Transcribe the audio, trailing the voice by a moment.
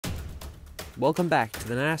Welcome back to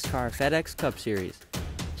the NASCAR FedEx Cup Series.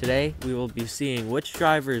 Today we will be seeing which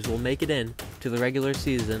drivers will make it in to the regular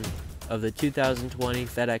season of the 2020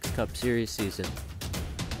 FedEx Cup Series season.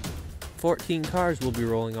 14 cars will be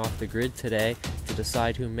rolling off the grid today to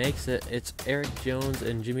decide who makes it. It's Erik Jones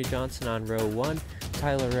and Jimmie Johnson on row 1,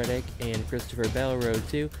 Tyler Reddick and Christopher Bell row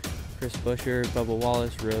 2, Chris Buescher, Bubba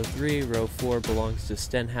Wallace row 3, row 4 belongs to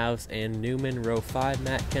Stenhouse and Newman, row 5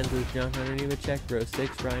 Matt Kenseth, John Hunter Nemechek, row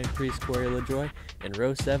 6 Ryan Preece, Corey LaJoie, and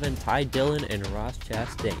row 7 Ty Dillon and Ross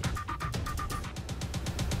Chastain.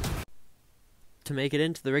 To make it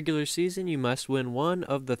into the regular season, you must win one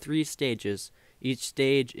of the 3 stages. Each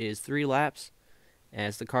stage is 3 laps.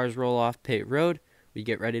 As the cars roll off pit road, we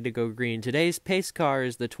get ready to go green. Today's pace car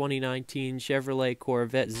is the 2019 Chevrolet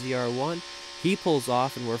Corvette ZR1. He pulls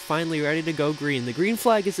off and we're finally ready to go green. The green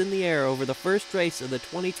flag is in the air over the first race of the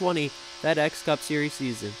 2020 FedEx Cup Series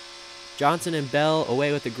season. Johnson and Bell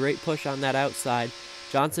away with a great push on that outside.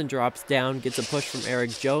 Johnson drops down, gets a push from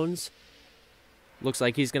Erik Jones. Looks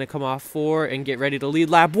like he's going to come off 4 and get ready to lead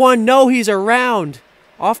lap 1. No, he's around!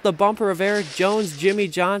 Off the bumper of Erik Jones, Jimmie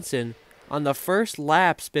Johnson on the first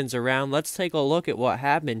lap spins around. Let's take a look at what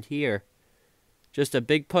happened here. Just a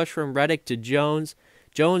big push from Reddick to Jones.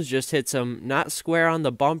 Jones just hits him not square on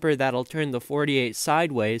the bumper. That'll turn the 48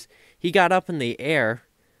 sideways. He got up in the air.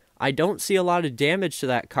 I don't see a lot of damage to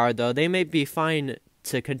that car, though. They may be fine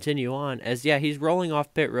to continue on, as yeah, he's rolling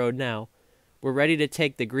off pit road now. We're ready to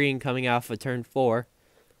take the green coming off of turn 4.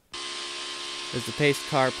 As the pace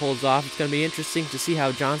car pulls off, it's going to be interesting to see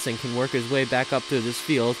how Johnson can work his way back up through this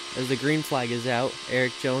field. As the green flag is out,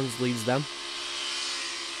 Erik Jones leads them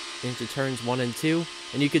into turns 1 and 2.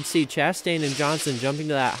 And you can see Chastain and Johnson jumping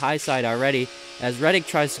to that high side already as Reddick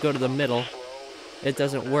tries to go to the middle. It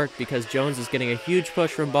doesn't work because Jones is getting a huge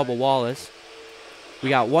push from Bubba Wallace. We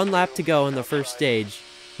got 1 lap to go in the first stage.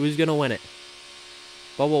 Who's going to win it?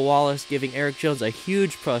 Bubba Wallace giving Erik Jones a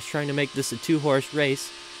huge push, trying to make this a 2-horse race.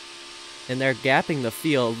 And they're gapping the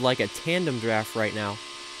field like a tandem draft right now.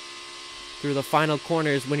 Through the final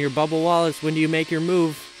corners, when you're Bubba Wallace, when do you make your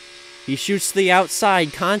move? He shoots to the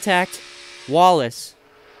outside, contact. Wallace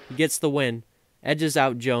gets the win. Edges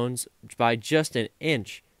out Jones by just an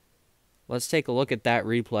inch. Let's take a look at that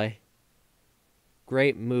replay.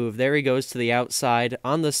 Great move. There he goes to the outside.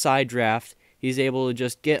 On the side draft, he's able to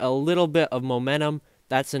just get a little bit of momentum.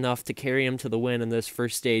 That's enough to carry him to the win in this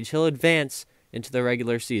first stage. He'll advance into the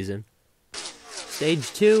regular season.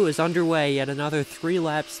 Stage 2 is underway, yet another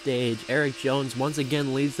 3-lap stage. Erik Jones once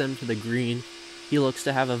again leads them to the green. He looks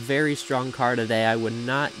to have a very strong car today. I would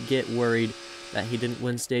not get worried that he didn't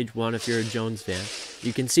win stage 1 if you're a Jones fan.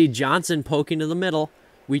 You can see Johnson poking to the middle.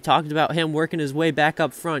 We talked about him working his way back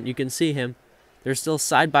up front. You can see him. They're still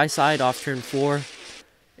side by side off turn 4.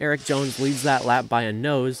 Erik Jones leads that lap by a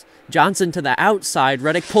nose. Johnson to the outside.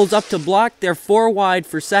 Reddick pulls up to block. They're 4 wide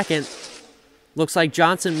for second. Looks like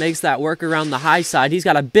Johnson makes that work around the high side. He's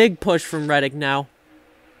got a big push from Reddick now.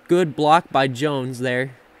 Good block by Jones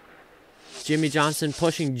there. Jimmie Johnson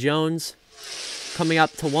pushing Jones. Coming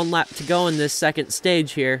up to 1 lap to go in this second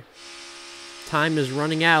stage here. Time is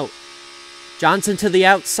running out. Johnson to the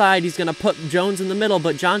outside. He's going to put Jones in the middle,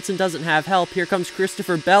 but Johnson doesn't have help. Here comes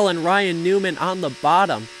Christopher Bell and Ryan Newman on the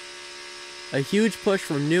bottom. A huge push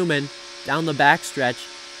from Newman down the backstretch.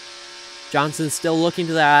 Johnson's still looking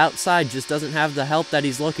to the outside, just doesn't have the help that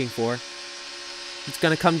he's looking for. It's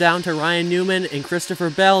going to come down to Ryan Newman and Christopher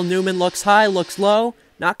Bell. Newman looks high, looks low.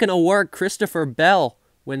 Not going to work. Christopher Bell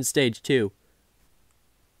wins stage 2.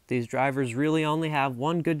 These drivers really only have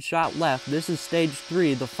 1 good shot left. This is stage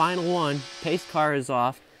 3, the final one. Pace car is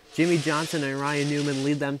off. Jimmie Johnson and Ryan Newman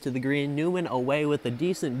lead them to the green. Newman away with a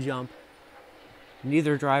decent jump.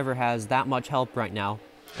 Neither driver has that much help right now,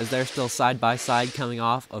 as they're still side by side coming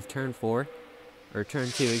off of turn 4, or turn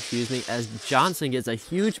 2, excuse me, as Johnson gets a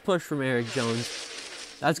huge push from Erik Jones.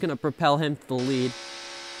 That's going to propel him to the lead.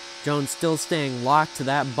 Jones still staying locked to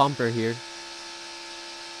that bumper here.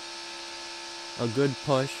 A good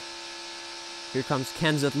push. Here comes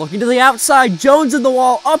Kenseth looking to the outside. Jones in the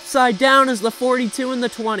wall, upside down is the 42 and the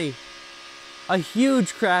 20. A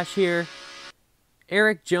huge crash here.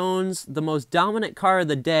 Erik Jones, the most dominant car of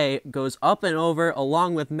the day, goes up and over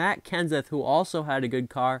along with Matt Kenseth, who also had a good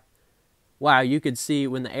car. Wow, you could see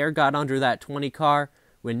when the air got under that 20 car,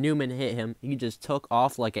 when Newman hit him, he just took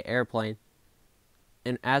off like an airplane.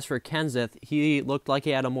 And as for Kenseth, he looked like he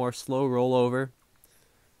had a more slow rollover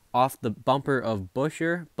off the bumper of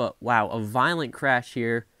Buescher. But wow, a violent crash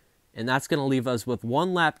here. And that's going to leave us with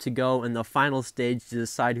 1 lap to go in the final stage to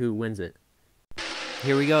decide who wins it.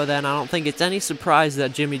 Here we go then. I don't think it's any surprise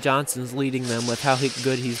that Jimmie Johnson's leading them with how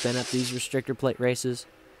good he's been at these restrictor plate races.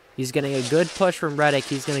 He's getting a good push from Reddick.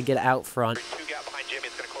 He's going to get out front.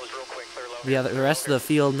 The rest of the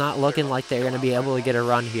field not looking like they're going to be able to get a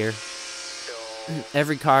run here.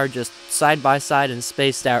 Every car just side by side and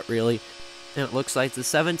spaced out, really. And it looks like the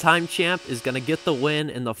 7-time champ is going to get the win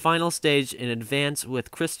in the final stage and advance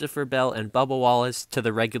with Christopher Bell and Bubba Wallace to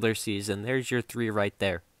the regular season. There's your 3 right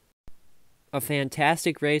there. A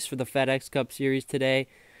fantastic race for the FedEx Cup Series today.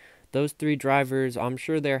 Those 3 drivers, I'm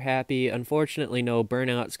sure they're happy. Unfortunately, no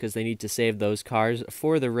burnouts because they need to save those cars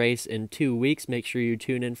for the race in 2 weeks. Make sure you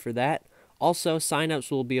tune in for that. Also,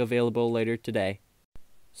 signups will be available later today.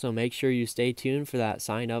 So make sure you stay tuned for that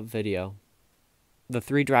sign-up video. The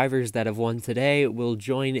 3 drivers that have won today will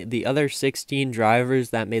join the other 16 drivers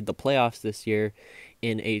that made the playoffs this year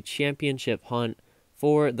in a championship hunt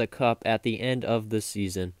for the Cup at the end of the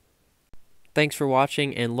season. Thanks for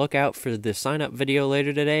watching, and look out for the sign-up video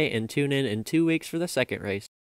later today, and tune in 2 weeks for the second race.